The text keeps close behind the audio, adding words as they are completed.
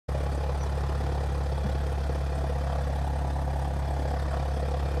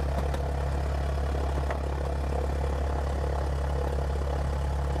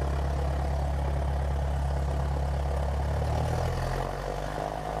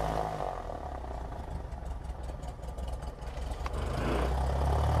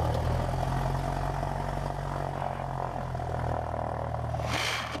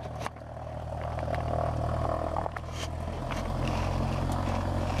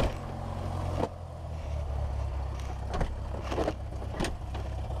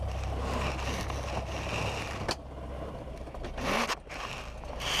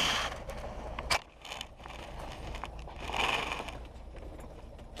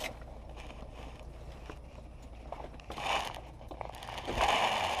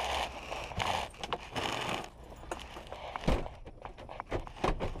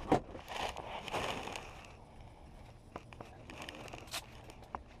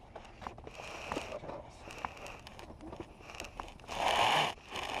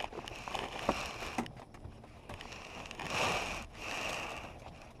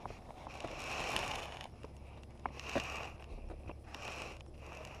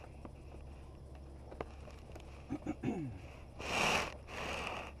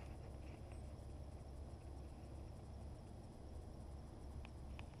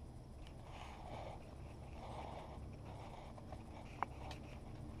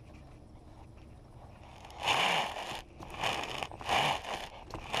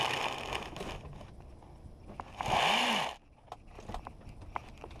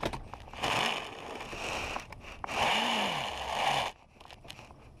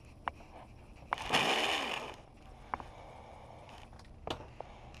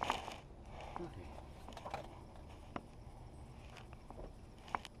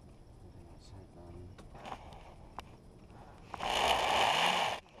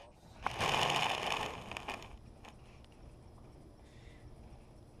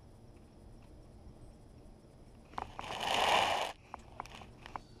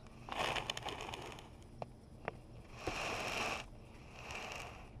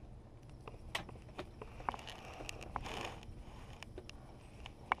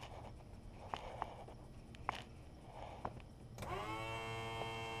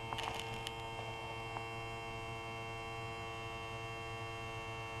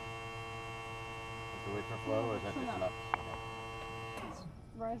to wait for flow, or is that just enough? Okay. It's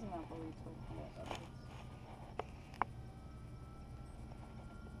rising up a little.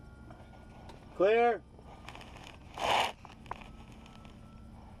 Clear.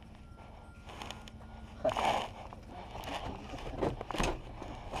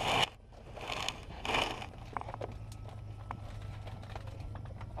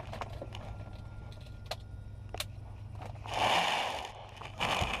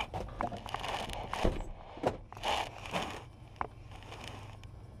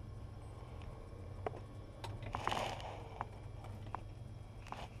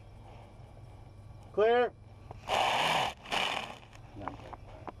 Clear.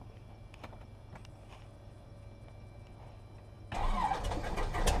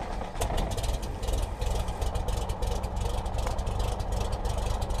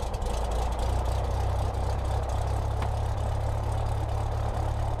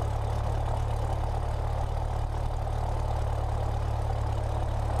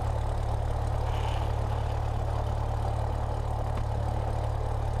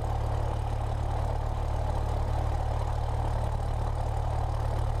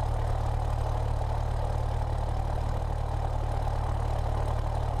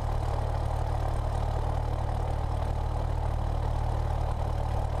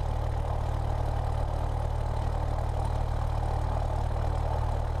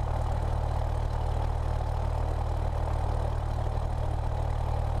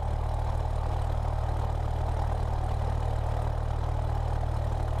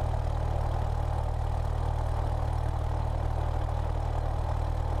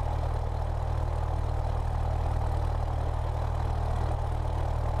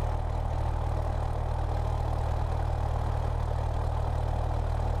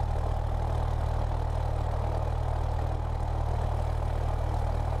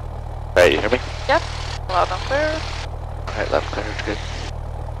 Alright, you hear me? Yep. Loud and clear. Alright, left clear, it's good.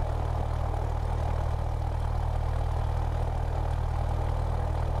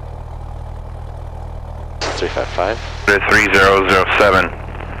 Three 3007.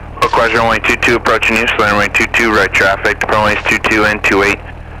 Request runway 22 approaching you, runway 22 right traffic, runways 22 and 28.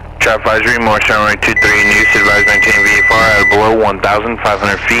 Traffic advisory, Morris runway 23 in use, advise maintain VFR at below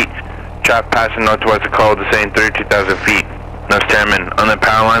 1,500 feet. Traffic passing northwest of call the same through 2,000 feet. Nose Chairman, on the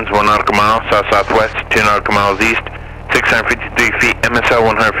power lines, 1 nautical mile, south-southwest, 2 nautical miles east, 653 feet, MSL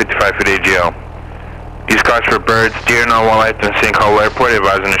 155 feet AGL. Use cars for birds, deer, non-wildlife, and St. Call Airport,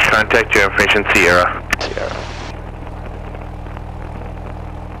 advise initial contact, your information, Sierra.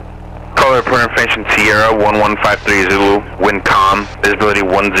 Call airport information, Sierra, 1153 Zulu, wind calm, visibility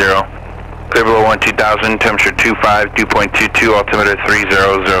 10. Clear below 12,000, temperature 25, dew point 22, altimeter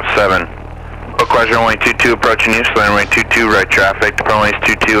 3007. Request runway 22 approaching you, runway 22 right traffic, runways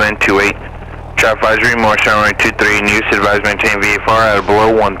 22 and 28. Traffic advisory, Morris runway 23 in use, advise maintain VFR at below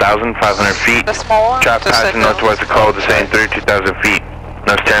 1,500 feet. The small one. Traffic passing northwest of call the same through 2,000 feet.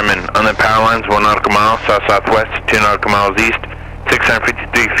 Nose Chairman, on the power lines, 1 nautical mile, south-southwest, 2 nautical miles east, 653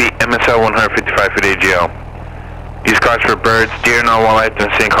 feet, MSL 155 feet AGL. Use cars for birds, deer, non-wildlife,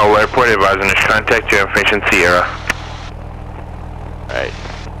 and St. Call Airport, advise initial contact, your information, Sierra. Alright.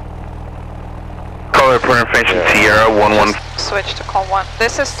 Call airport information, Sierra, 11. Switch to call 1.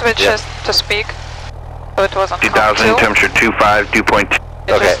 This is switches to speak. So it was on 2,000, temperature 25, dew point 2. It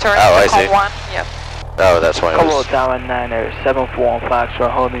Okay. just turned I to call see. 1. Yep. Oh, that's why it Cobalt was... Tower 9er, 74 on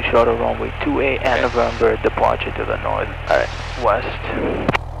Foxtrot, holding short of runway 28 and November, departure to the northwest.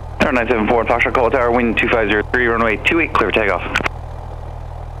 Tower 974 on Foxtrot, Cobalt Tower, wind 2503, runway 28, clear for takeoff.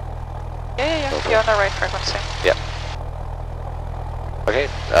 Yeah. You're on the right frequency. Yep. Okay,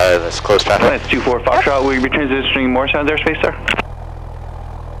 let's close traffic. That's 24 Foxtrot, will you be transitioning Morristown's airspace, sir?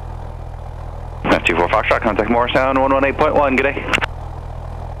 That's 24 Foxtrot, contact Morristown 118.1, good day.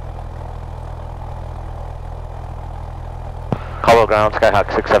 Hollow ground,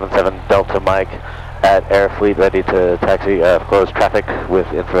 Skyhawk 677 Delta Mike at Air Fleet, ready to taxi, close traffic with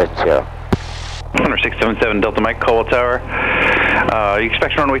information Sierra. Hunter 677 Delta Mike, Cobalt Tower. You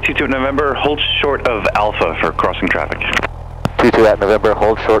expect runway 22 in November, hold short of Alpha for crossing traffic. 22 at November,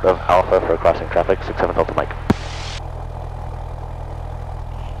 hold short of Alpha for crossing traffic, 67 Delta Mike.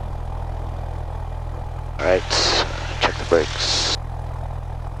 Alright, check the brakes.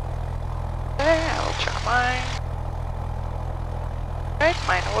 Okay, I will check mine. Alright,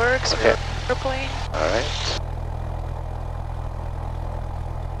 mine works. Okay. We're airplane. Alright.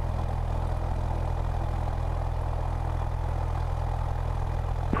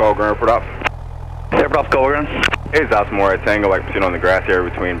 Call ground report up. Airport off, Cobalt ground. Hey, it's Osmore at Tango, like sitting on the grass area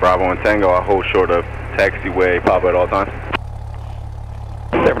between Bravo and Tango. I hold short of taxiway, Papa at all times.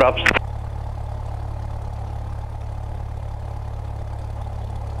 Airport ops.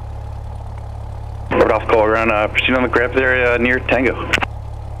 Golf call around, proceed on the grass area near Tango.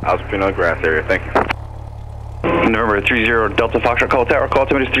 I'll proceed on the grass area, thank you. November 30 Delta Foxtrot call tower, call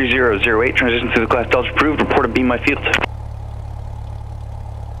altimeter is 3008, transition to the class Delta approved, report a beam my field.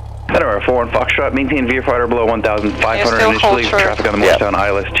 November 41 Foxtrot, maintain VFR below 1,500 initially, traffic on the Morristown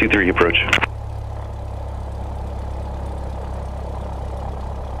ILS 23 approach.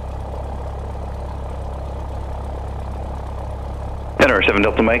 November 7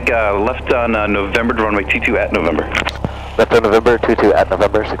 Delta Mike, left on November to runway 22 at November. Left on November, 22 at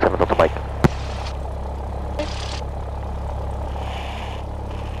November, 67 Delta Mike.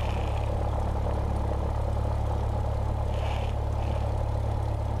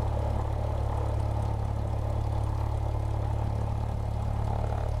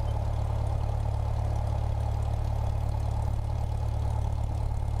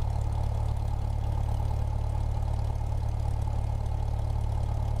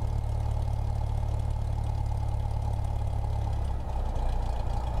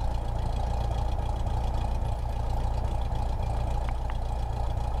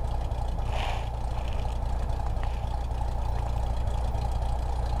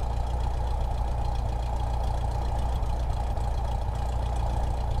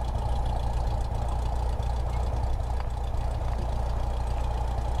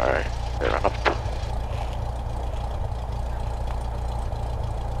 Alright, they run up.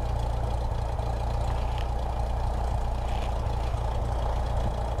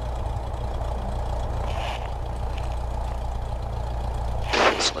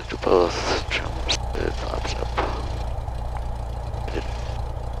 Select both, jumps, pops up.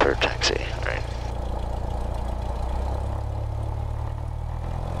 Per taxi, right.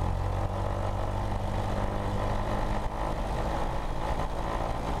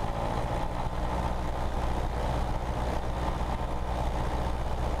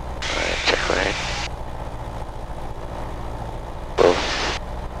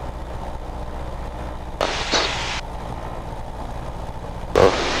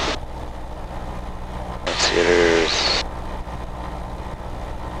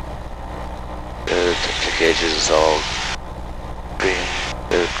 Gauges is all green.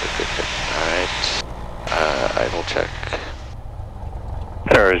 Good. Alright. Idle check.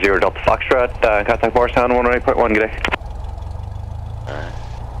 There, 0 Delta Foxtrot, contact Morristown 108.1, good day. Alright.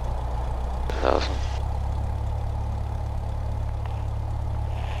 1,000.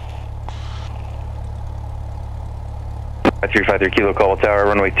 At 353 Kilo Caldwell Tower,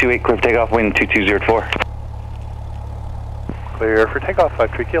 runway 28, clear for takeoff, wind 2204. Clear for takeoff,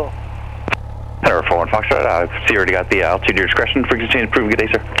 53 Kilo. Tower 41 Foxtrot, I see you already got the altitude to your discretion. Frequency change approved, good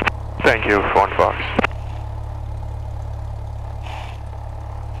day, sir. Thank you, 41 Fox.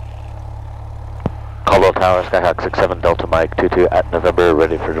 Caldwell Tower, Skyhawk 67 Delta Mike 22 at November,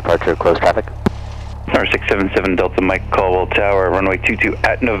 ready for departure, close traffic. Tower 677 Delta Mike, Caldwell Tower, runway 22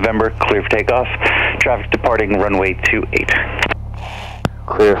 at November, clear for takeoff. Traffic departing runway 28.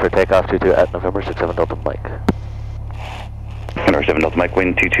 Clear for takeoff 22 at November, 67 Delta Mike. Tower 7 Delta Mike,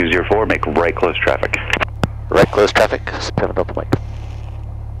 wind 2204, make right close traffic. Right close traffic, 7 Delta Mike.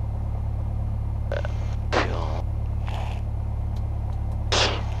 Fuel.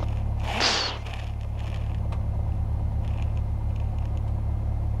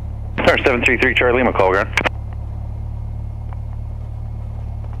 Tower 733 Charlie Lima, call ground.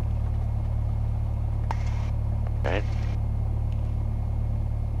 Right.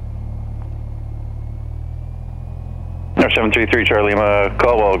 Tower 733 Charlie Lima,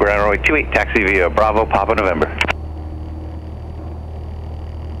 Caldwell, ground runway 28, taxi via Bravo, Papa November.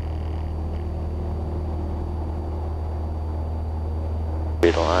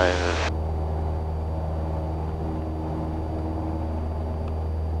 Read alive.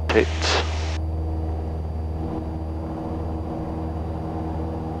 Tate.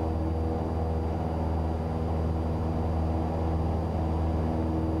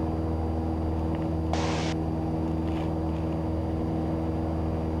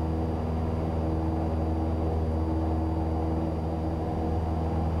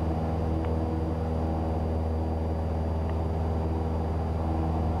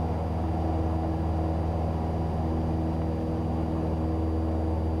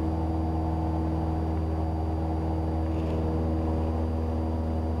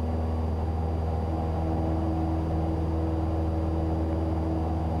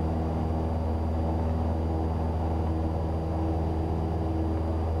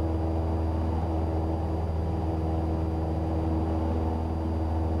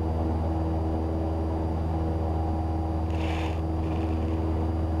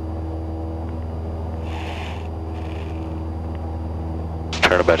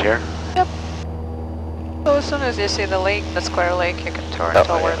 Turn about here. Yep. as soon as you see the lake, the square lake, you can turn Oh,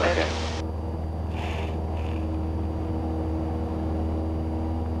 toward yeah, okay. it.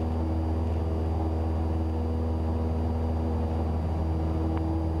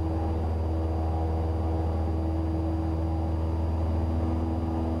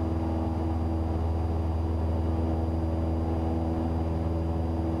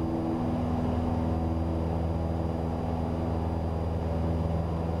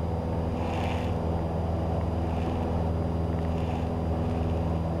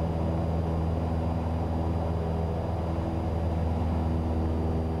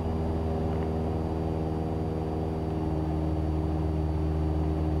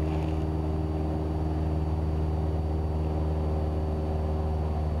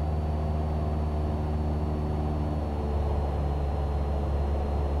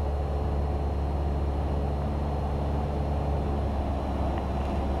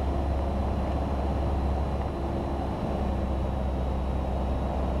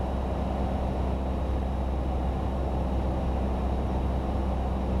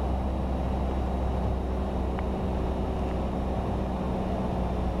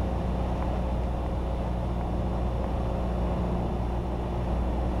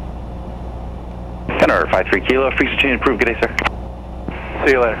 Center 53 Kilo, frequency change approved. Good day, sir.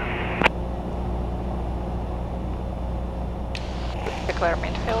 See you later. Declare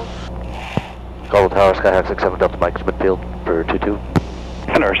midfield. Call Tower, Skyhawk 67 Delta Mike, midfield for 22.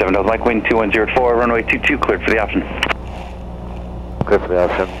 Center 7 Delta Mike, wind 2104, runway 22, cleared for the option. Clear for the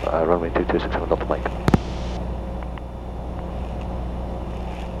option, runway 2267 Delta Mike.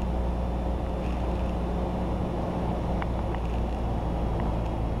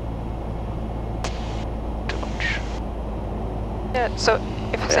 Yeah, so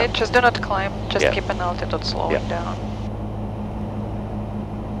if you say just do not climb, just keep an altitude slowing down.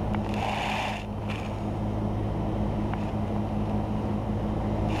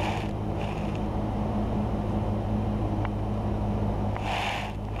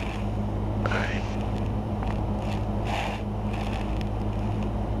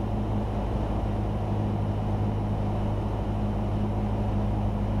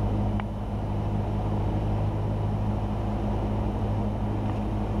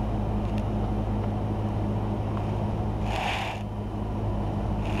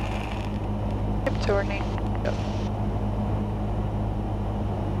 Keep turning. Yep.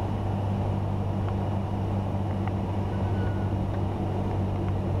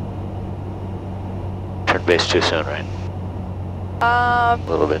 Turn base too soon, right? A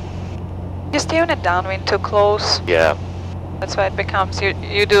little bit. You stay on a downwind too close. Yeah. That's why it becomes,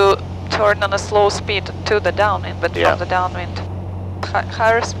 you do turn on a slow speed to the downwind, but from the downwind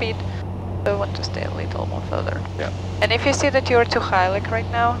higher speed, so you want to stay a little more further. Yeah. And if you see that you're too high, like right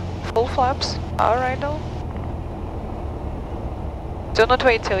now, full flaps, power idle. Do not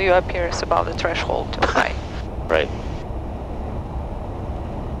wait till you appears above the threshold too high. Right.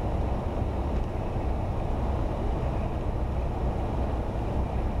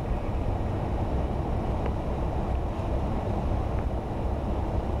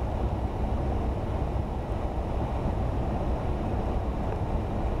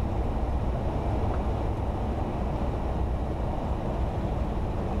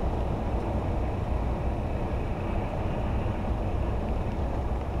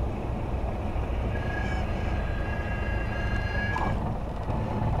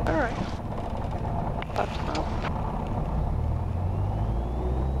 Alright. Flaps now.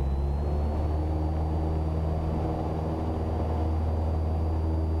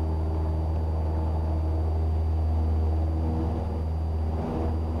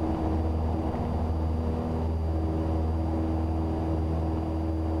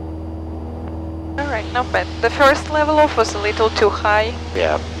 Alright, not bad. The first level off was a little too high.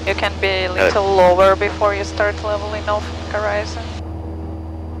 Yeah. You can be a little lower before you start leveling off horizon.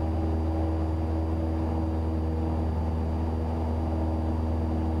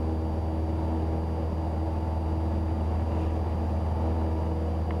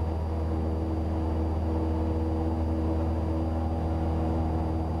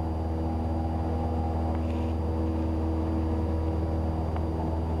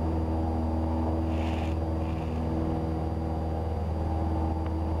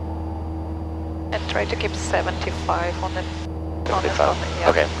 And try to keep 75 on the 75.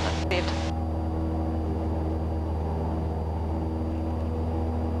 Okay. Speed.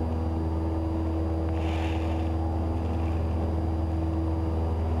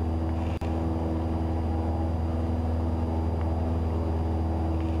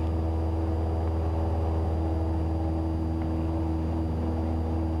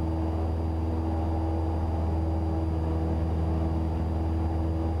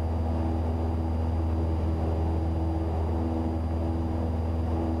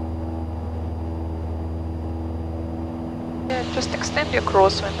 Just extend your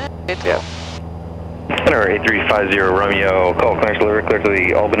crosswind a bit. Yeah. Center 8350 Romeo, call clearance delivery clear to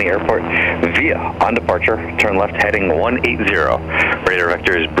the Albany Airport via on departure, turn left heading 180. Radar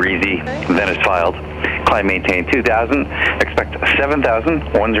vector is breezy, then is filed. Climb maintain 2000, expect 7000,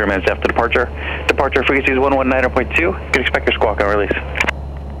 10 minutes after departure. Departure frequency is 119.2, you can expect your squawk on release.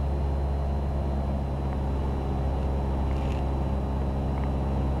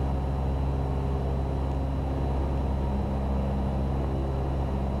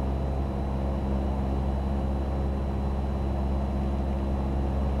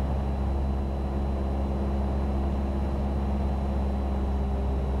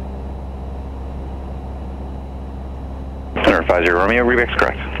 Center 50 Romeo, Rebec's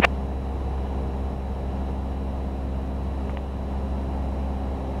correct.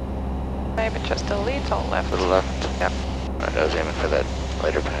 Maybe just a little left. To the left. Yep. Alright, I was aiming for that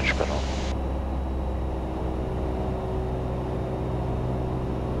lighter patch pedal.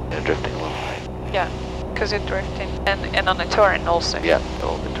 Yeah, drifting a little high. Yeah, because you're drifting. And on a turn also. Yeah. You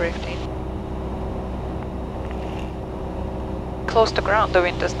will be drifting. Close to ground, the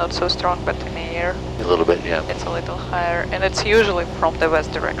wind is not so strong, but in the air, A little bit, yeah. it's a little higher, and it's usually from the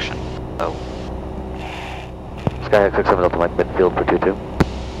west direction. So, Skyhawk 67 Delta Mike, midfield for 22.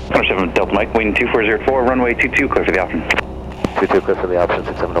 7 Delta Mike, wind 2404, runway 22, clear for the option. 22 clear for the option,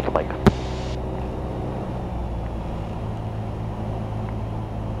 67 Delta Mike.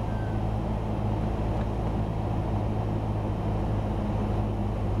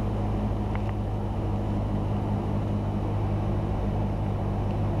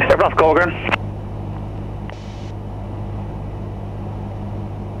 Aircraft call ground.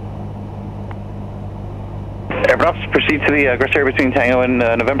 Aircraft proceed to the grass area between Tango and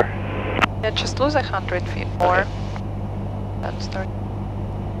November. yeah, just lose 100 feet more. And start.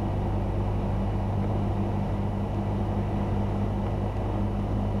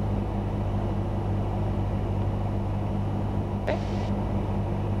 Okay.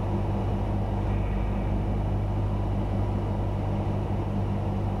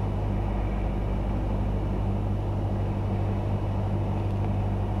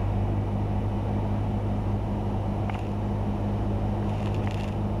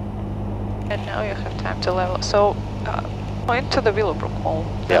 And now you have time to level. So, point to the Willowbrook wall.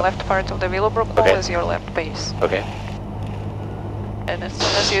 The Yep. left part of the Willowbrook wall Okay. is your left base. Okay. And as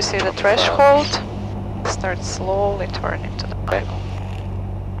soon as you see the threshold, start slowly turning to the Okay. angle.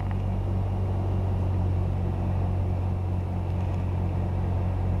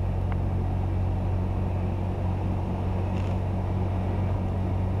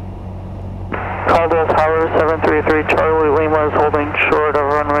 Caldwell Tower 733 Charlie Lima is holding short of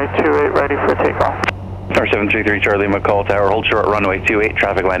runway 28, ready for takeoff. Tower 733 Charlie Lima, call tower, hold short runway 28,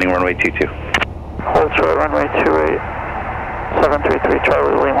 traffic landing runway 22. Hold short runway 28, 733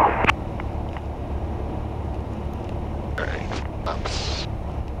 Charlie Lima. Alright. Ups.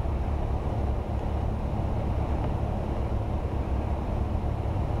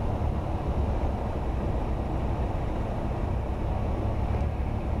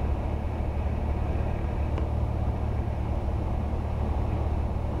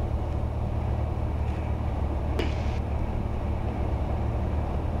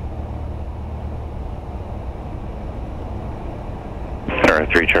 Tower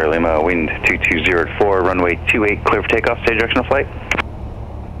 3 Charlie Lima, wind 2204, runway 28, clear for takeoff, stage directional flight.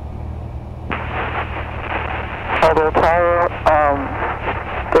 Caldwell Tower,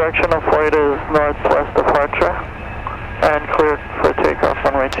 direction of flight is northwest departure and cleared for takeoff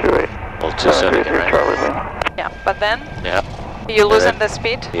runway 28. Well, too soon again, 733 right? Charlie Lima. Yeah, but then Yeah. you loosen Alright. the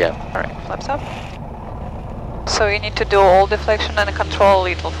speed. Yeah. Alright, flaps up. So you need to do all deflection and control a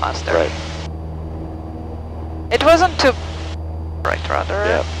little faster. Right. It wasn't too... Right, rather.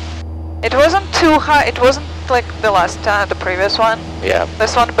 Yeah. It wasn't too high, it wasn't like the last time, the previous one. Yeah.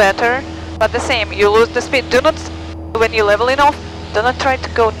 This one better, but the same, you lose the speed. Do not, when you're leveling off, do not try to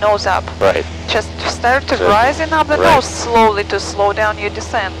go nose up. Right. Just start to So- rising up the right. nose slowly to slow down your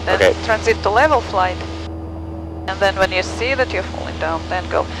descent. Then Okay. transit to level flight. And then when you see that you're falling down, then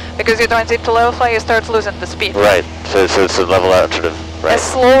go. Because you transit to level flight, you start losing the speed. Right. So level out sort of, right. As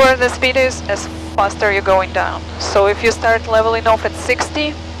slower the speed is, as faster you're going down. So if you start leveling off at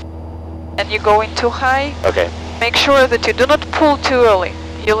 60 and you're going too high, Okay. make sure that you do not pull too early.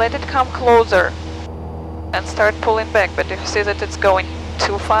 You let it come closer and start pulling back. But if you see that it's going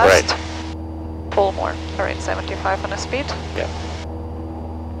too fast, pull more. Alright, 75 on a speed. Yeah.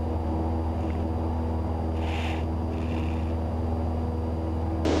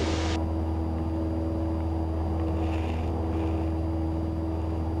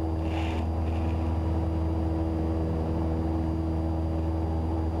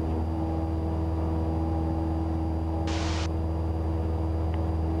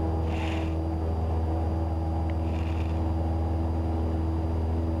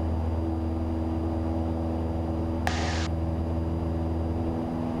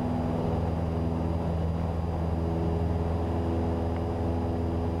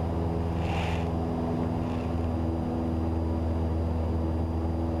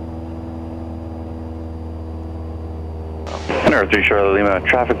 Center 3 Charlie Lima,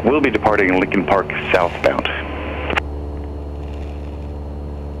 traffic will be departing Lincoln Park southbound.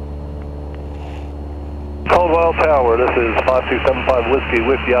 Caldwell Tower, this is 5275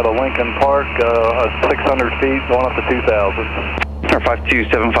 Whiskey out of Lincoln Park, 600 feet going up to 2,000.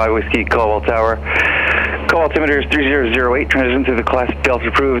 5275 Whiskey, Caldwell Tower. Call altimeter is 3008, transition through the Class Delta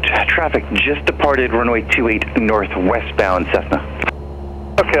approved. Traffic just departed runway 28 northwestbound Cessna.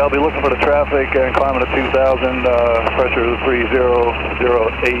 Okay, I'll be looking for the traffic and climbing to 2,000, pressure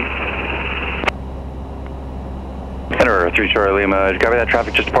 3008. Center 3 Charlie Lima, copy that.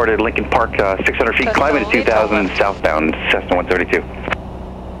 Traffic just departed Lincoln Park, 600 feet, climbing to 2,000 southbound Cessna 172.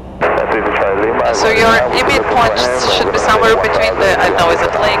 So your immediate point should be somewhere between the, I don't know, is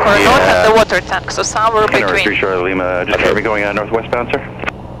it lake or north and the water tank, so somewhere Center between. 3 Charlie Lima, just okay. Going northwestbound, sir?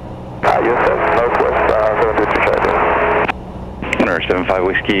 Yes, sir. Northwest, 73 Charlie. Center 75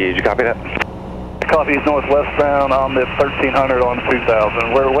 Whiskey, did you copy that? Copy is northwestbound, I'm at 1,300 on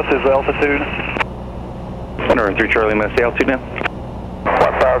 2,000. What's his altitude? Center 3 Charlie Lima, say altitude now?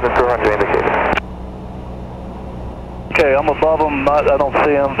 1,200 indicated. Okay, I'm above him, I don't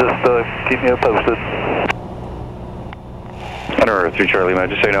see him, just keep me posted. Center 3 Charlie Lima,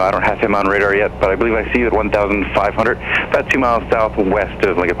 just so you know, I don't have him on radar yet, but I believe I see you at 1,500, about 2 miles southwest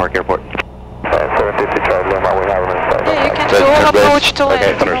of Lincoln Park Airport. 750 Charlie Lima, we have him in sight. Yeah, you can do approach to land.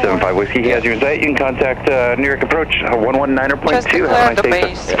 Okay, Center 75 Whiskey, he has you in sight, you can contact New York approach, 119er.2. Just declare the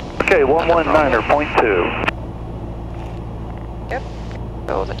base. Okay, 119er.2. Yep,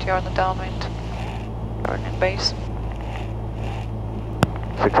 so that you're on the downwind, turning base.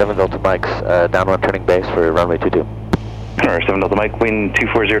 67 Delta Mike's downwind turning base for runway 22. Center 7 Delta Mike, wind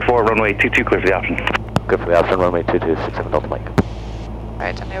 2404, runway 22, clear for the option. Good for the option, runway 22, 67 Delta Mike.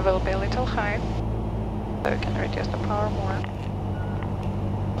 Right, and you will be a little high, so you can reduce the power more.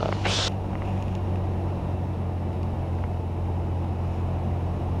 Oops.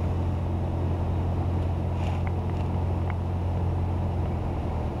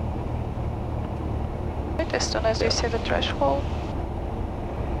 Right, as soon as you see the threshold.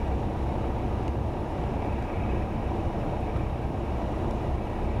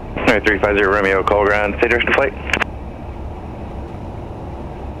 Alright, 350 Romeo, call ground, stay direction flight.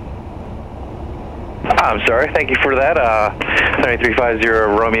 I'm sorry, thank you for that. 350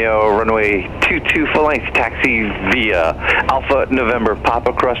 Romeo, runway 22, full length, taxi via Alpha November,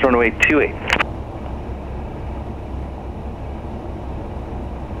 Papa, cross runway 28.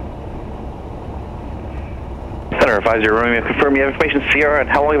 Center 50 Romeo, confirm you have information Sierra and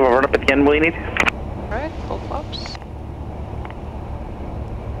how long of a run up at the end will you need? Right, full flaps.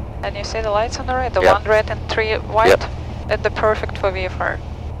 And you see the lights on the right, the yep. 1 red and 3 white? Yep. That's the perfect for VFR.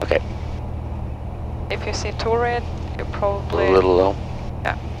 Okay. If you see 2 red, you're probably... A little low.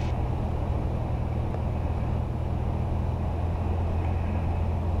 Yeah.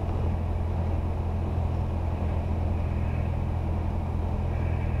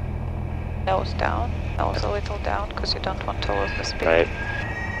 Nose down, nose a little down, because you don't want to lose the speed. Right.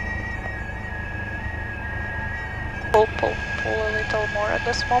 Pull a little more at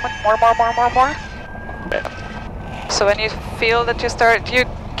this moment. More. Yeah. So when you feel that you start, you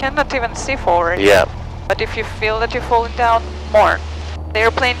cannot even see forward. Yeah. But if you feel that you're falling down, more. The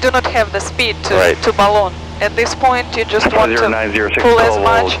airplane do not have the speed to, right. to balloon. At this point, you just want to 0906 pull as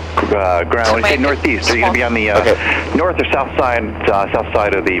much. Ground. When you say northeast, so you're going to be on the north or south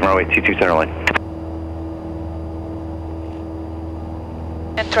side of the runway 22 center line.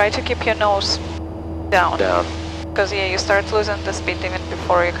 And try to keep your nose down. Down. Because yeah, you start losing the speed even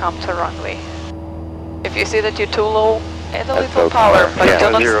before you come to runway. If you see that you're too low, add a little power, but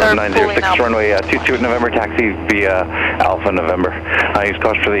do not start pulling up. Runway 22 November, taxi via Alpha November. Use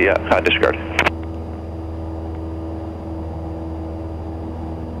caution for the disregard.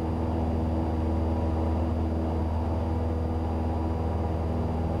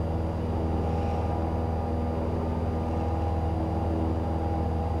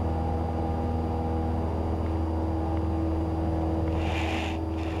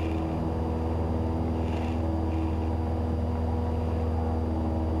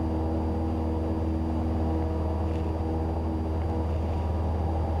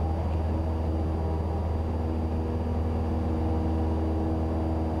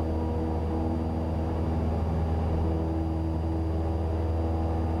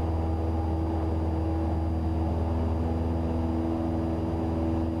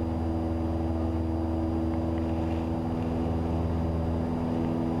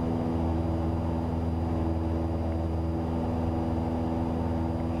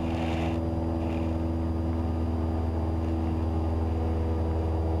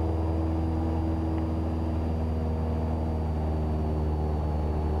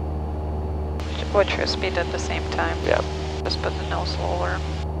 Watch your speed at the same time. Yeah. Just put the nose lower.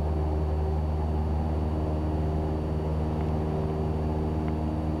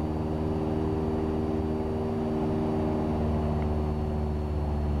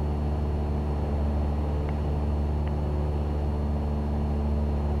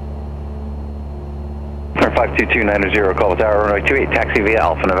 Turn 52290, call the tower, runway 28, taxi via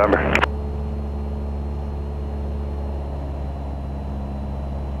Alpha November.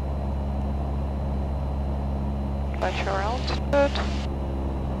 Watch your altitude.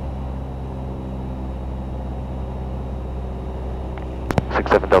 Six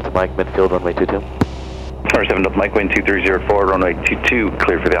 7 Delta Mike, midfield, runway 22. Number 7 Delta Mike, wind 2304, runway 22,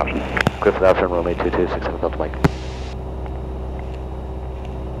 clear for the option. Clear for the option, runway 22, 6 7 Delta Mike.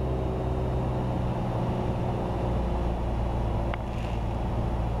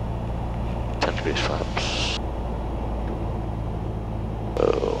 Flaps.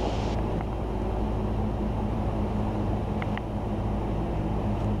 Oh.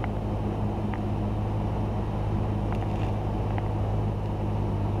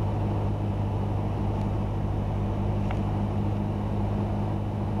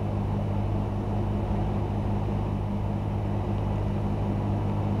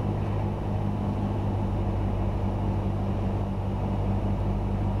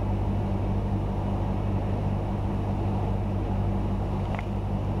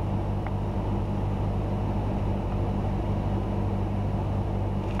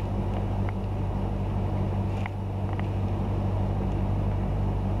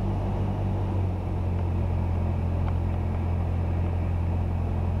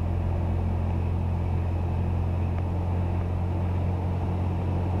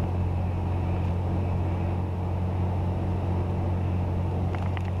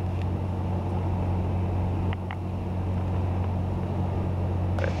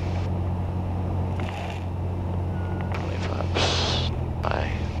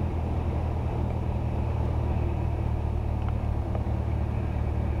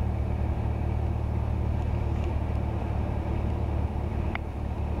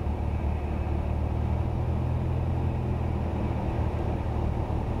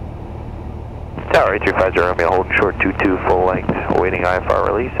 Tower 8350 Romeo, holding short 22, full length, awaiting IFR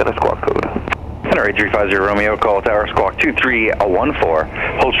release and a squawk code. Center 8350 Romeo, call tower, squawk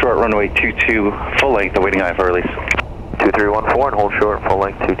 2314, hold short runway 22, full length, awaiting IFR release. 2314 and hold short, full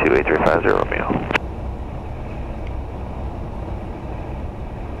length 22, 8350 Romeo.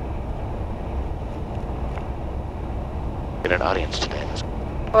 Get an audience today.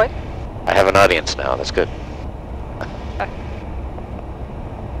 What? I have an audience now, that's good.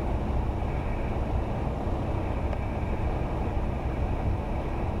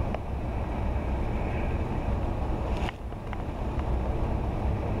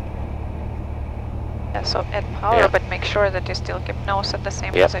 Yeah, so add power, Yeah. but make sure that you still keep nose at the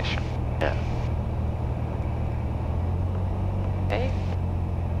same Yep. position. Yeah. Okay.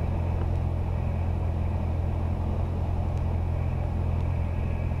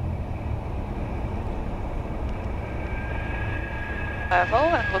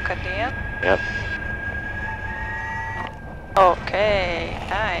 Level and look at the end. Yep. Okay,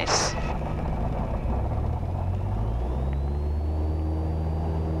 nice.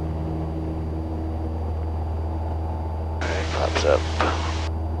 Flaps up.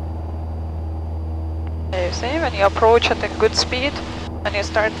 There you see, when you approach at a good speed and you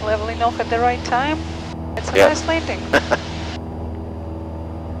start leveling off at the right time, it's a Yeah. nice landing.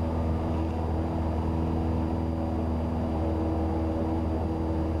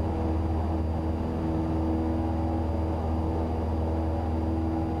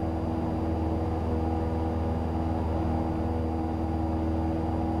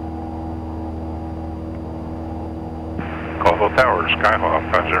 Colville Tower,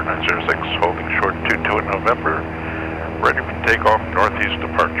 Skyhawk 50906, holding short 22 in November, ready for takeoff, northeast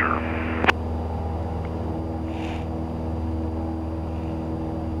departure.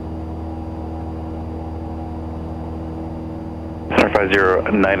 Center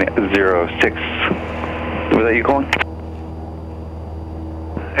 50906, was that you calling?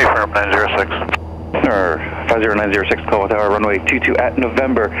 Hey, firm 906. Or 50906, call tower, runway 22 at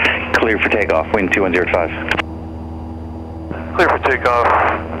November, clear for takeoff, wind 2105. Clear for takeoff,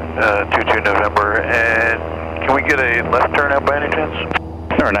 22 November, and can we get a left turn out by any chance?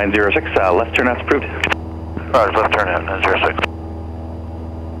 Or 906, left turn out's approved. Alright, left turn out, 906.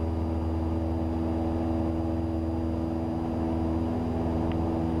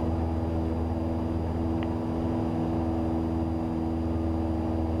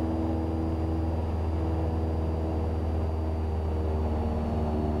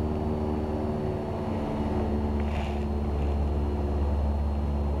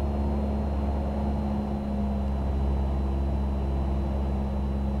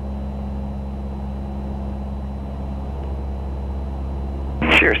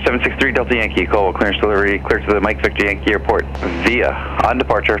 Cheers, 763 Delta Yankee, call clearance delivery, clear to the Mike Victor Yankee Airport via on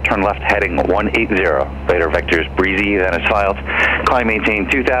departure, turn left heading 180. Later vectors breezy, then is filed. Climb maintain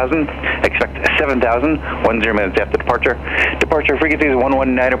 2000, expect 7000, 10 minutes after departure. Departure frequency is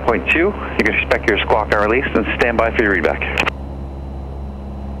 119.2. You can expect your squawk on release and stand by for your readback.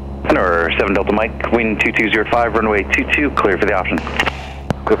 Or 7 Delta Mike, wind 2205, runway 22, clear for the option.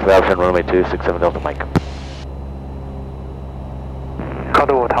 Clear for the option, runway 267 Delta Mike.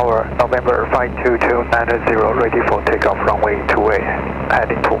 Condor Tower, November 52290, ready for takeoff, runway 28,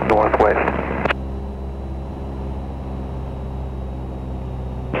 heading to northwest.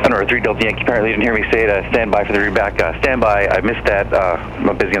 Or 3 Delta Yankee, apparently you didn't hear me say it, stand by for the readback. Stand by, I missed that,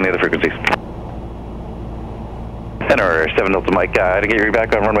 I'm busy on the other frequencies. Or 7 Delta Mike, to get your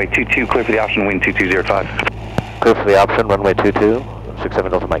readback on runway 22, clear for the option, wind 2205. Clear for the option, runway 22,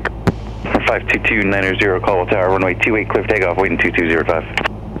 67 Delta Mike. 52290, Caldwell Tower, runway 28, clear for takeoff, wind 2205.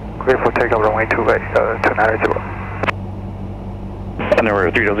 Clear for takeoff, runway 28, 290. And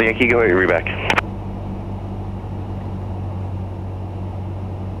number 3 Delta Yankee, go ahead, your readback.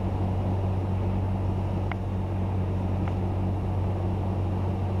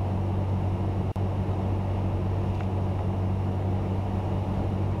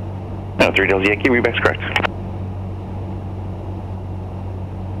 No, 3 Delta Yankee, readback's correct.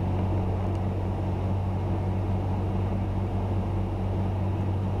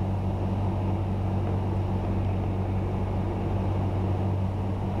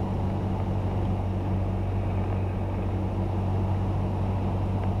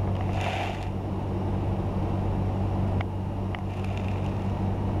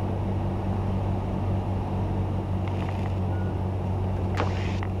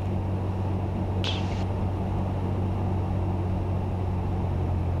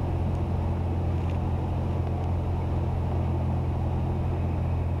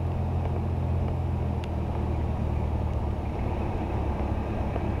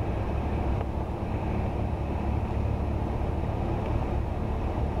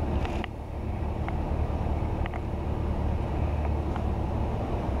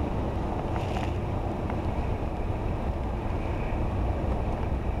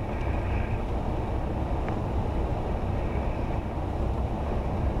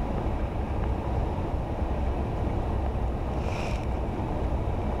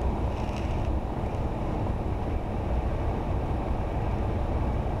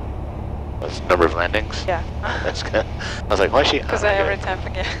 Number of landings? Yeah. That's good. I was like, why is she? Because I every time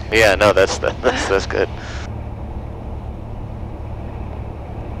forget. Yeah, no, that's good.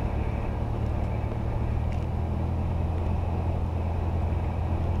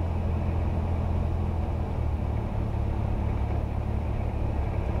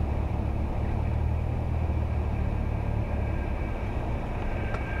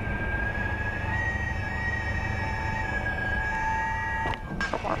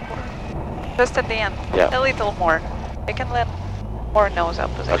 Just at the end. Yeah. A little more. I can let more nose up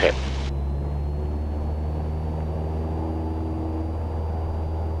position. Okay.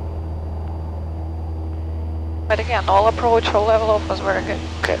 But again, all approach, all level off was very good.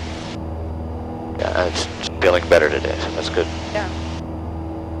 Okay. Yeah, it's feeling better today, so that's good. Yeah.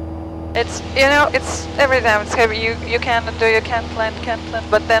 It's, you know, it's every time it's heavy. You can't do, you can't plan,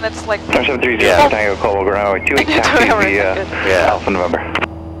 but then it's like... 730, Yeah. Tango, Caldwell ground, 28, taxi via Alpha November.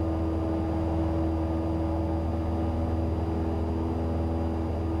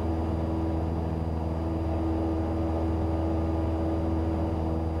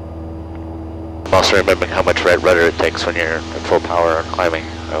 I'm also remembering how much red rudder it takes when you're at full power on climbing.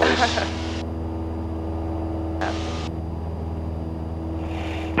 I always...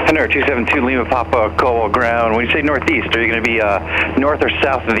 Hunter 272 Lima Papa, Caldwell ground. When you say northeast, are you going to be north or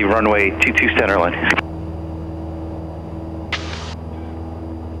south of the runway 22 center line?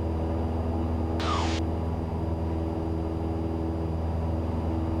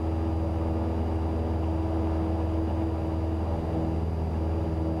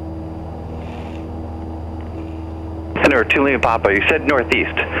 Hunter 2 Lima Papa, you said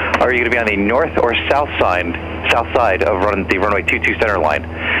northeast. Are you going to be on the north or south side of the runway 22 center line?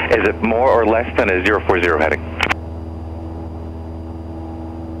 Is it more or less than a 040 heading?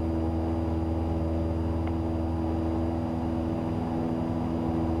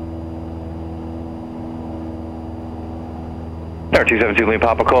 Number 272 Lima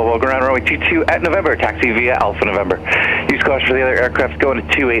Papa, Caldwell ground, runway 22 at November, taxi via Alpha November. Use caution for the other aircraft going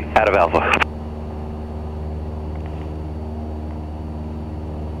to 28 out of Alpha.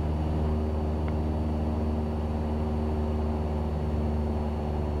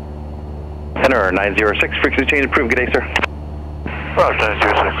 Center 906, frequency change approved. Good day, sir. Roger,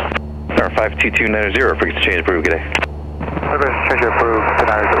 906. Tower 52290, frequency change approved, good day. Frequency change approved,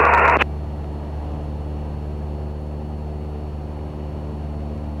 290.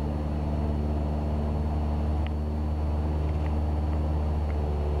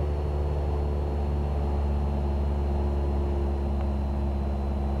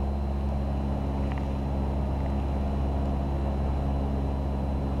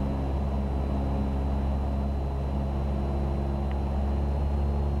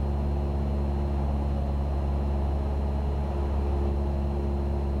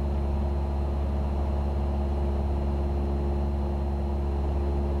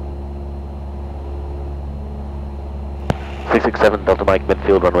 Delta Mike,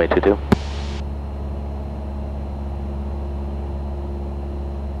 midfield, runway 22.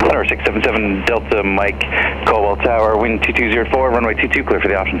 Tower 677 Delta Mike, Caldwell Tower, wind 2204, runway 22, clear for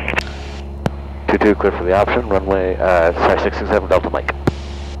the option. 22, clear for the option, runway, 667 Delta Mike.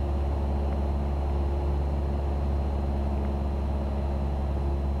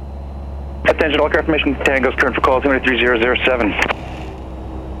 Attention, all aircraft mission Tango's current for call 23007.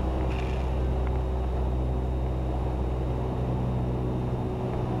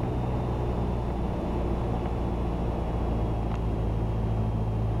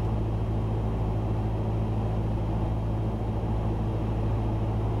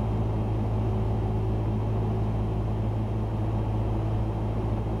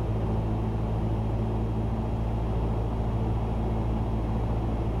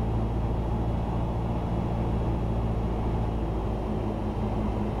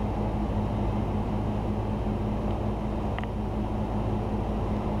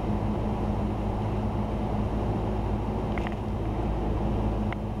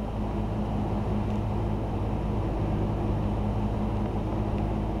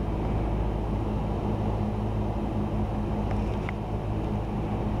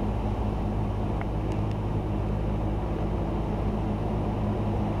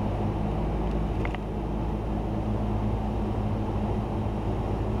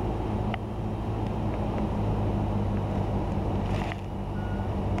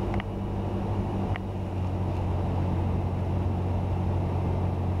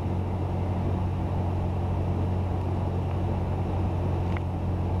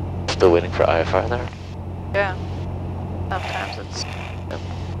 Still waiting for IFR there? Yeah. Sometimes it's... Yep.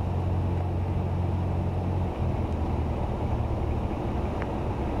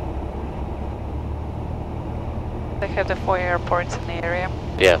 They have the 4 airports in the area.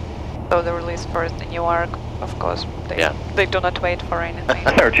 Yeah. So the release first in Newark, of course. They do not wait for anything.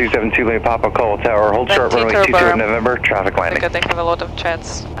 Tower 272 Lady Papa, Caldwell Tower, hold Then short, runway Teterboro, 22 in November, traffic landing. Because they have a lot of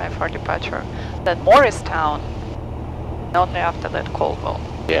jets for departure. Then Morristown, only after that Caldwell.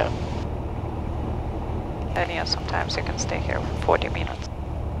 Yeah. And yeah, sometimes you can stay here for 40 minutes.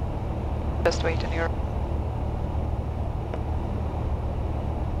 Just wait in your...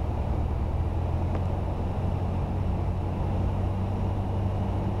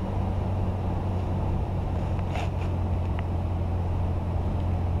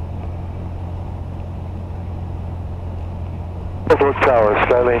 Caldwell Tower,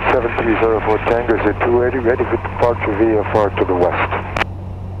 Skylane 7304 Tango, is at 280, ready for departure VFR to the west.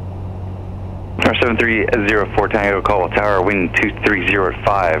 Tower 7304 Tango, Caldwell Tower, wind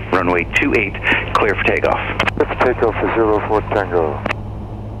 2305, runway 28, clear for takeoff. Clear for takeoff for 04 Tango.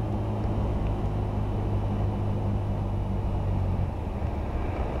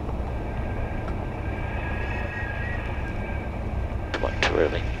 Come on, too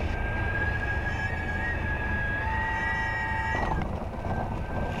early.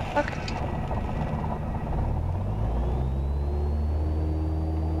 Okay.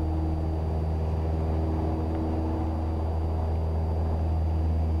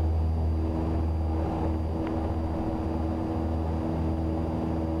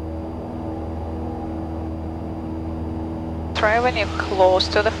 Try when you're close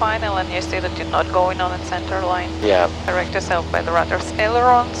to the final and you see that you're not going on the center line. Yeah. Direct yourself by the rudders.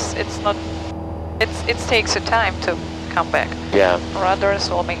 Ailerons, it takes you time to come back. Yeah. Rudders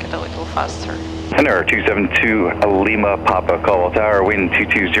will make it a little faster. Tower 272 Lima Papa, Caldwell Tower, wind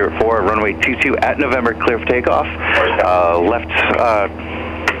 2204, runway 22 at November, clear for takeoff.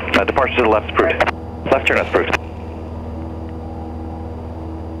 Departure to the left approved. Left turn approved.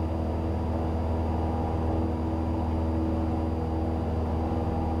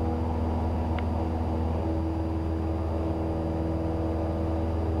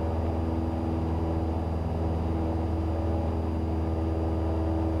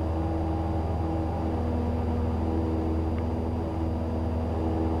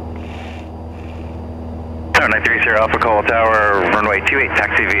 930 Sierra Alpha Call Tower, runway 28,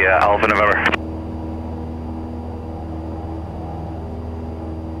 taxi via Alpha November.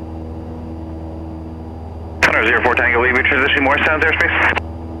 Hunter 04 Tango, will you be transitioning more sound airspace?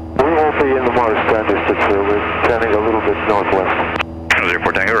 We won't be in the Mars standard distance, sir. We're turning a little bit northwest.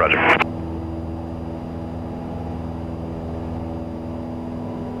 04 Tango, roger.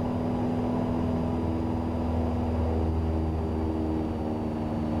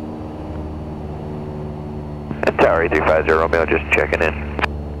 Tower 8350 Romeo, just checking in.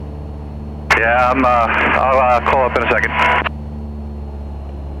 Yeah, I'll call up in a second.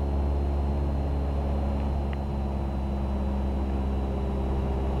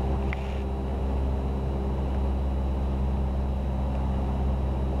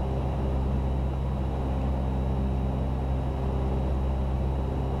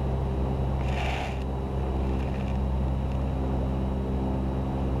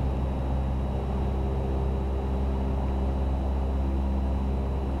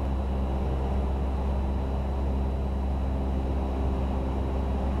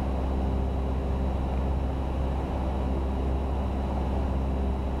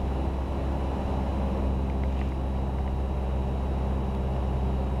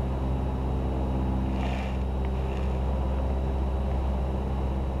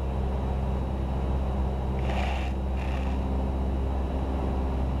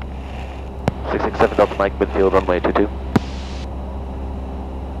 Delta Mike, midfield, runway 22.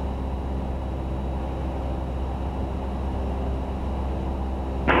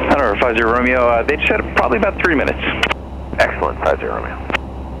 Hunter 50 Romeo, they just had probably about 3 minutes. Excellent, 50 Romeo.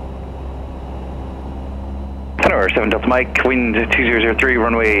 Hunter 7 Delta Mike, wind 2003,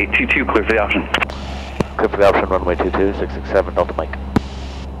 runway 22, clear for the option. Clear for the option, runway 22, 667 Delta Mike.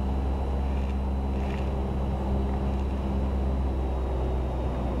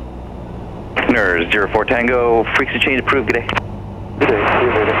 Hunter 04 Tango, frequency change approved, good day. Good day, see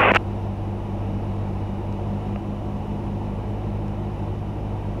you later.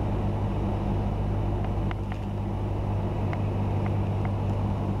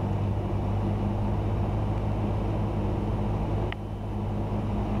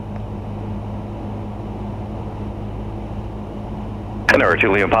 Hunter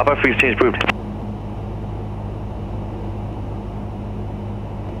 2 Leo Papa, frequency change approved.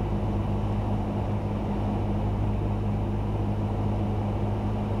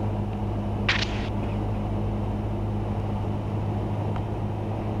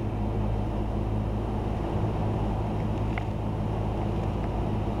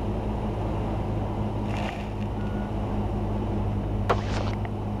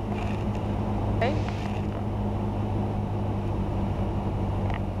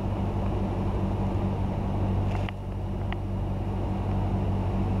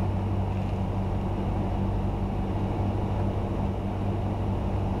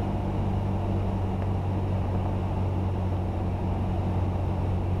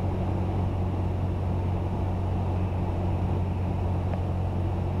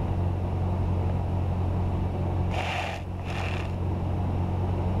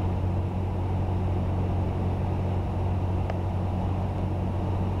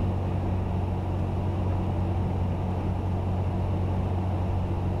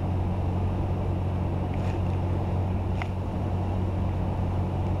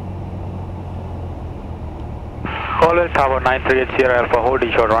 Call in Tower 938 Sierra Alpha,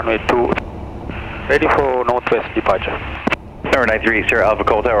 holding short runway 2, ready for northwest departure. Tower 938 Sierra Alpha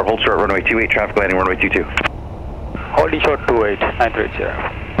Call Tower, hold short runway 28, traffic landing runway 22. Holding short 28, 938 Sierra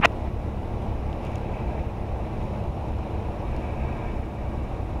Alpha.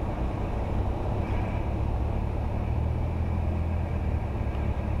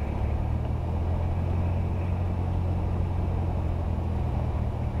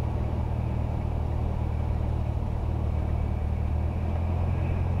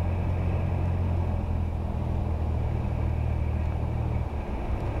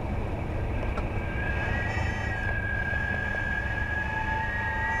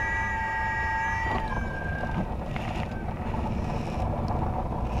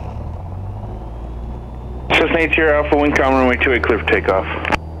 Cessna Sierra Alpha, wind calm, runway 28, clear for takeoff.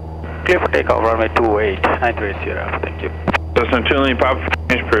 Clear for takeoff, runway 28, 938 Sierra Alpha, thank you. Cessna 2 Lima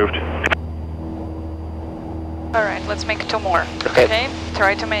Papa, is approved. Alright, let's make 2 more. Okay?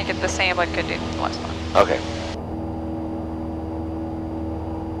 Try to make it the same like I did last one. Okay.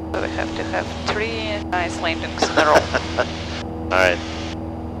 So we have to have 3 nice landings in a row. Alright.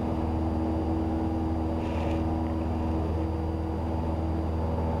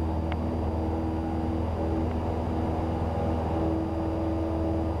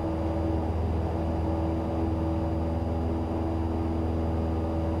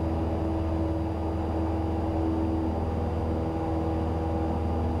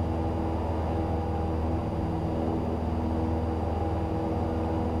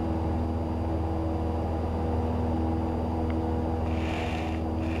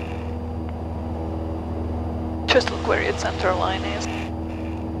 Just look where your center line is.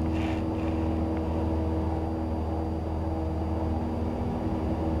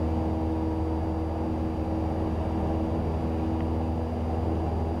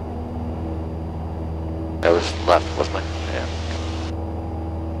 That was left, wasn't it? Yeah.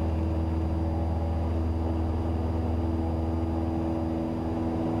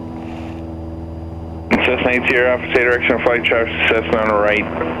 Cessna 80 Alpha, say direction of flight traffic, Cessna on the right,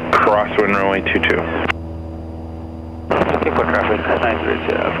 crosswind runway 22. Looking for traffic, Cessna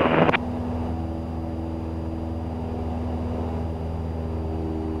 80 Alpha.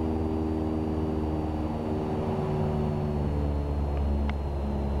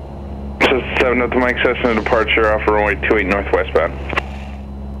 Cessna 7 up to Mike, Cessna departure off runway 28 northwestbound.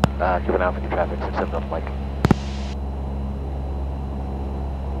 Giving Alpha traffic, 6-7 up Mike.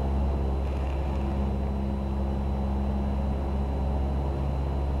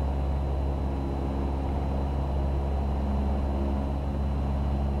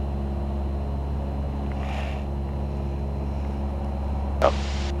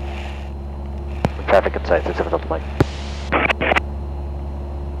 Traffic inside, 6-7 up Mike.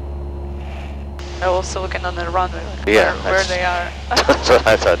 I'm also looking on the runway, like Yeah, where they are. That's what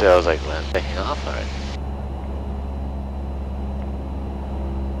I thought too. I was like, man, taking off already.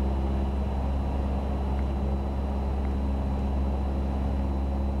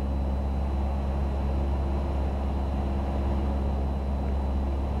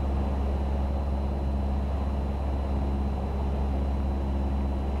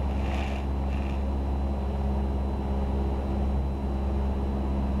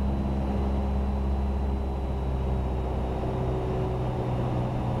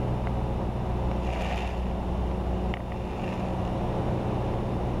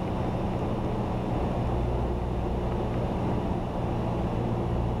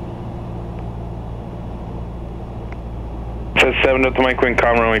 Cessna 7 up to Mike, wind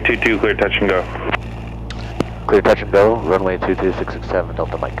calm, runway 22, clear touch and go. Clear touch and go, runway 22667,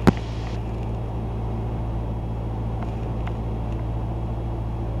 Delta Mike.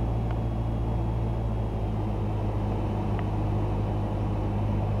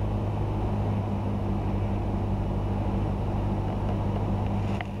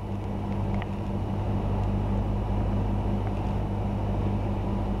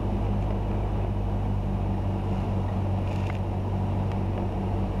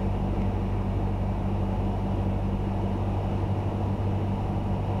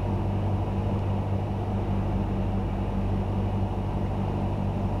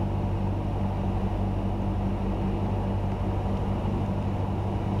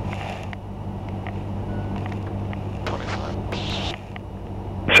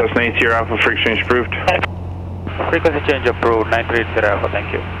 Cessna 80 Alpha, frequency change approved. Frequency change approved, 9380 Alpha,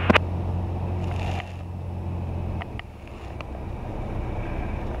 thank you.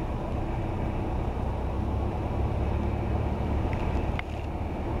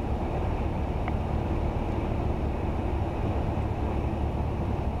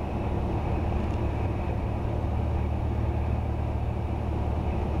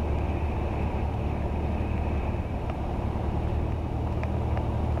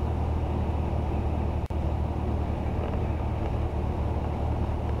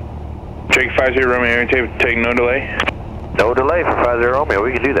 Drake 50 Romeo, air take no delay. No delay for 50 Romeo,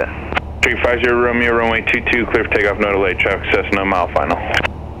 we can do that. Drake 50 Romeo, runway 22, clear for takeoff, no delay, traffic Cessna, mile final.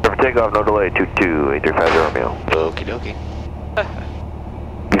 Clear for takeoff, no delay, 22, 8350 Romeo. Okie dokie.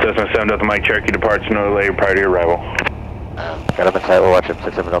 Cessna 7 Delta Mike, Cherokee departs, no delay prior to your arrival. Got him inside, we'll watch him,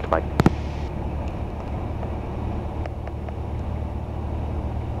 6-7 Delta Mike.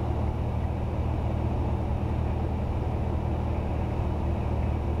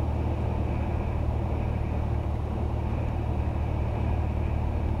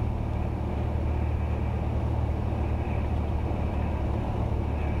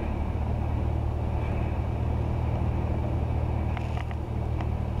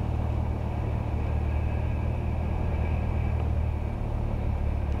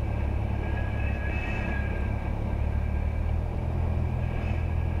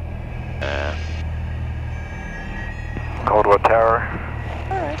 Coldwood Tower.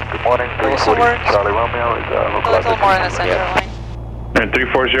 Alright. Good morning, Also 340 works. Charlie Romeo is A little more in the center line. And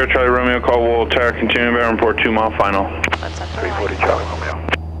 340 Charlie Romeo, call Wool Tower, continuing by report 2 mile final. That's center 340 line. Charlie Romeo.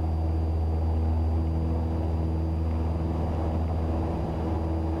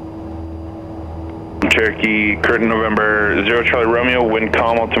 Cherokee, current November 0 Charlie Romeo, wind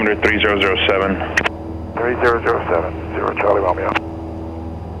calm, altimeter 3007. 3007, 0 Charlie Romeo.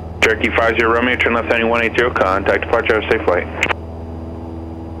 Cherokee 50 Romeo, turn left heading 180, contact departure, have a safe flight.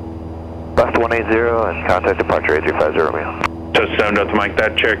 Left 180 and contact departure 8350 Romeo. So 7 Delta Mike,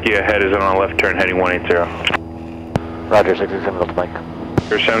 that Cherokee ahead is on a left turn heading 180. Roger, 667 Delta Mike.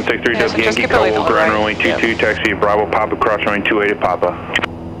 763 Yeah, so Delta just Yankee, keep it leading Cobalt, on the ground right. runway 22, taxi Bravo Papa, cross runway 28 Papa.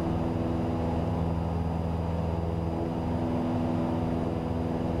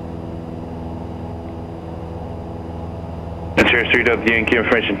 And Sierra 3 Delta Yankee,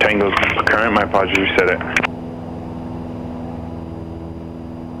 information Tango's current, my apologies, we said it.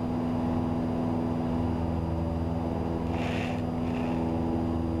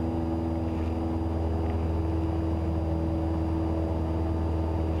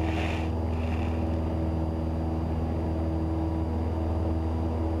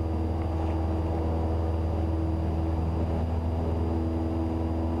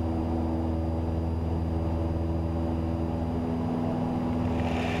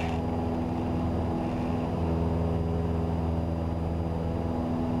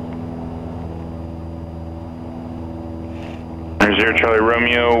 Zero Charlie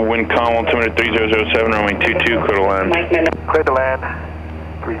Romeo, wind calm, altimeter 3007, runway 22, clear to land. Clear to land,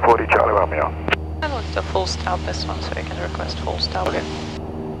 340 Charlie Romeo. And it's a full stop this one, so you can request full stop. Okay.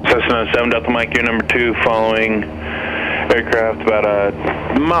 Cessna 7 Delta Mike, you're number 2, following aircraft about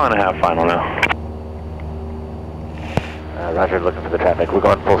a mile and a half final now. Roger, looking for the traffic. We're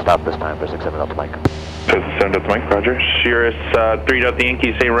going full stop this time for 67 Delta Mike. Cessna 7 Delta Mike, Roger. Sirius 3 Delta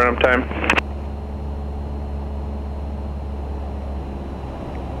Yankee, same run up time.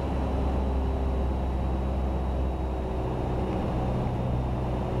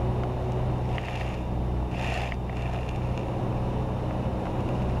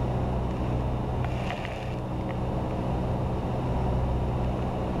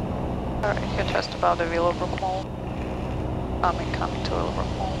 Alright, you're just above the Willowbrook Mall. Coming to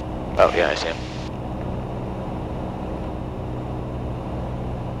Willowbrook Mall. Oh, yeah, I see him.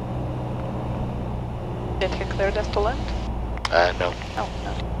 Did he clear us to land? No. No,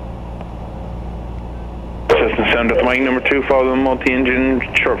 no. Cessna 7 Delta Mike, number 2, follow the multi-engine,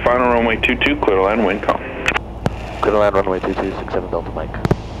 short final, runway 22, clear to land, wind calm. Clear to land, runway 22, 67 Delta Mike.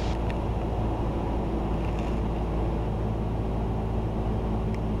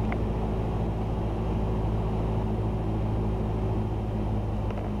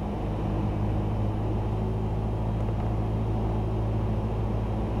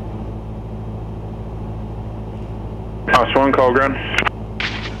 House 1, call ground.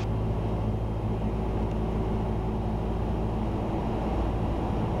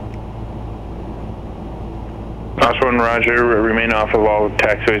 House 1, Roger, remain off of all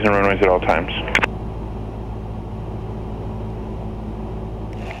taxiways and runways at all times.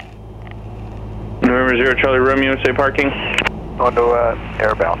 November 0 Charlie Romeo, say parking. On to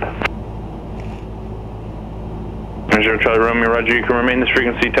airbound. 0 Charlie Romeo, Roger, you can remain this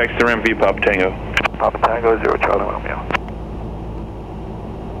frequency, taxi the ramp via Papa Tango. Papa Tango, 0 Charlie Romeo.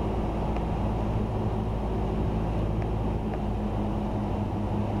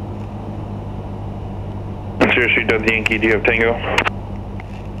 Seriously, Delta Yankee, do you have Tango?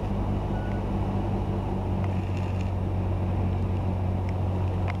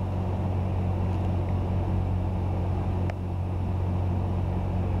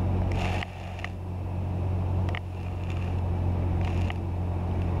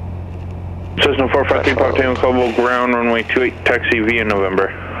 Cessna 453, Papa Tango, Cobalt, ground, runway 28, taxi via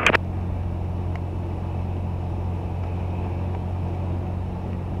November.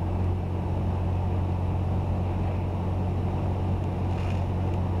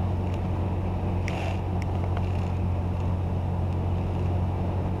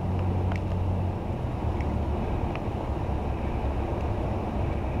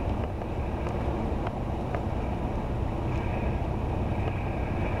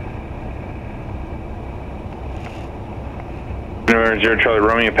 November 0 Charlie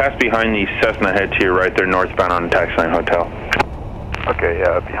Romeo, pass behind the Cessna, head to your right there, northbound on the taxi line hotel. Okay,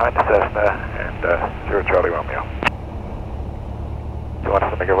 behind the Cessna and 0 Charlie Romeo. You want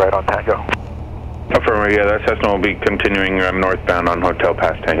us to make a right on Tango? Affirmative, yeah, that Cessna will be continuing northbound on hotel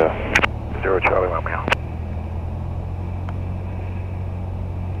past Tango. 0 Charlie Romeo.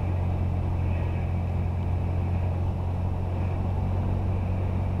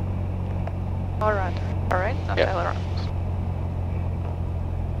 Alright, not Yeah. ailerons.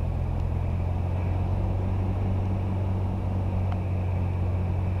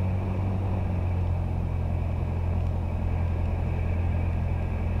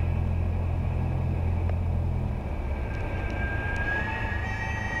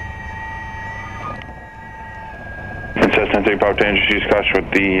 Cessna 3 Papa Tango, use caution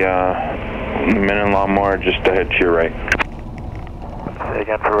with the Minin lawnmower just ahead to your right. Say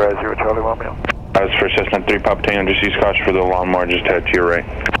again for 0 Charlie Romeo. As for Cessna 3 Papa Tango, just use caution for the lawnmower, just head to your right.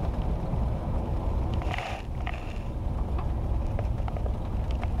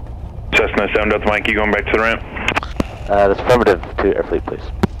 Cessna 7 Delta Mike, you going back to the ramp? That's affirmative to Airfleet, please.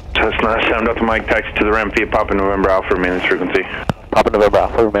 Cessna 7 Delta Mike, taxi to the ramp via Papa November Alpha, remain on this frequency. Papa November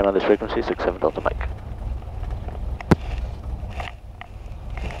Alpha, remain on this frequency, 67 Delta Mike.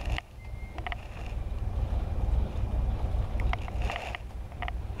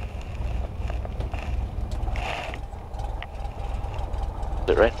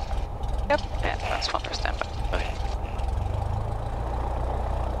 Is it right? Yep, and transponder standby. Okay.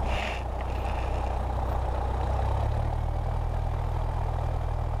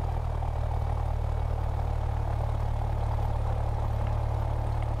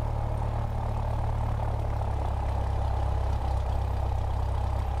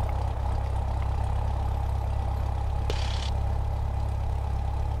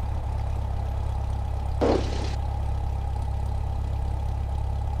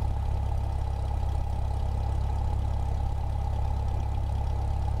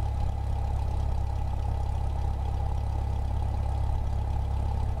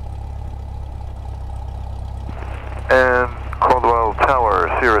 And Caldwell Tower,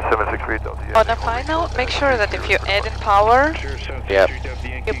 Sierra 763 Delta. On the final, make sure that if you add in power, Yep.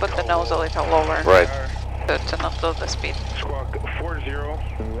 you put the nose a little lower. Right. To not lose the speed. Squawk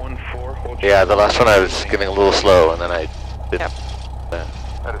 4014. Yeah, the last one I was getting a little slow, and then I did. Yep.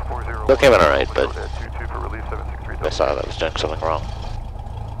 That is 40. Still came in alright, but 22 for release 763 I saw that I was doing something wrong.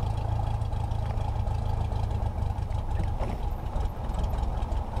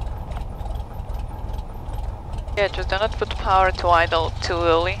 Yeah, just do not put power to idle too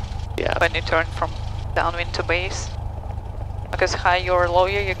early. Yeah. When you turn from downwind to base. Because high or low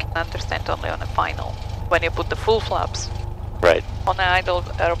you can understand only on the final. When you put the full flaps. Right. On the idle,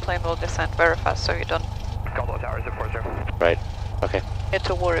 aeroplane will descend very fast, so you don't Caldwell Tower, zip 40. Right. Okay. need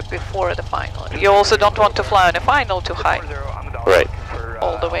to worry before the final. You also don't want to fly on the final too high. Right.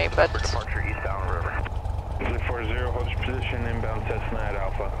 All the way, but Departure eastbound river. Zip 40, hold your position, inbound Cessna at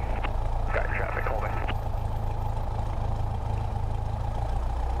Alpha. Got your traffic holding.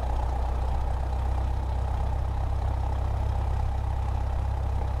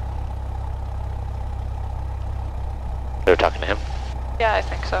 They're talking to him? yeah, I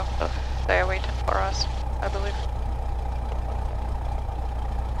think so. Okay. They are waiting for us, I believe.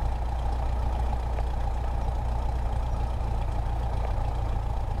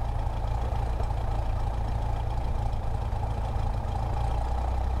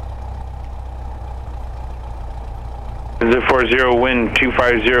 Zip 40, wind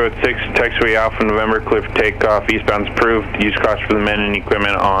 2506, taxiway Alpha November, clear for takeoff, eastbound's approved. Use caution for the men and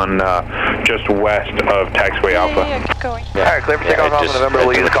equipment on just west of taxiway Alpha. Yeah, keep going. Yeah. Alright, clear for takeoff Alpha November.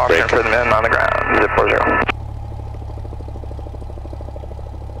 We'll use caution for the men on the ground. Zip 40.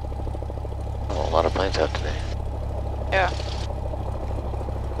 Oh, a lot of planes out today. Yeah.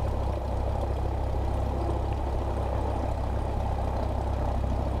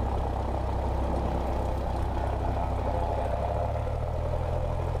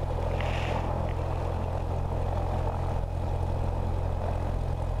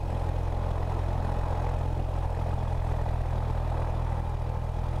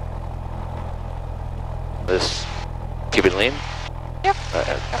 This keep it lean? Yep.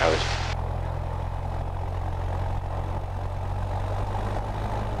 I was.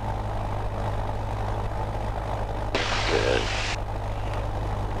 Good.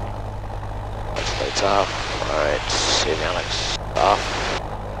 Lights off. Alright, avionics off.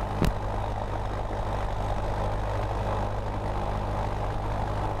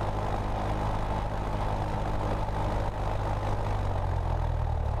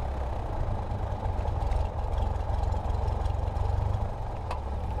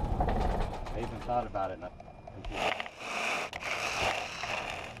 I even thought about it. And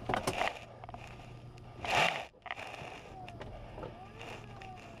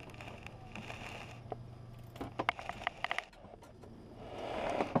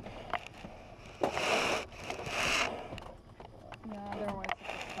Yeah, otherwise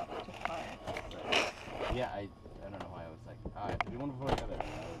it's just tough to fire. yeah, I don't know why I was like, I have to do one before the other.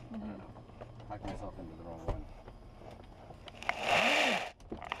 I don't know. Talked myself into the wrong one.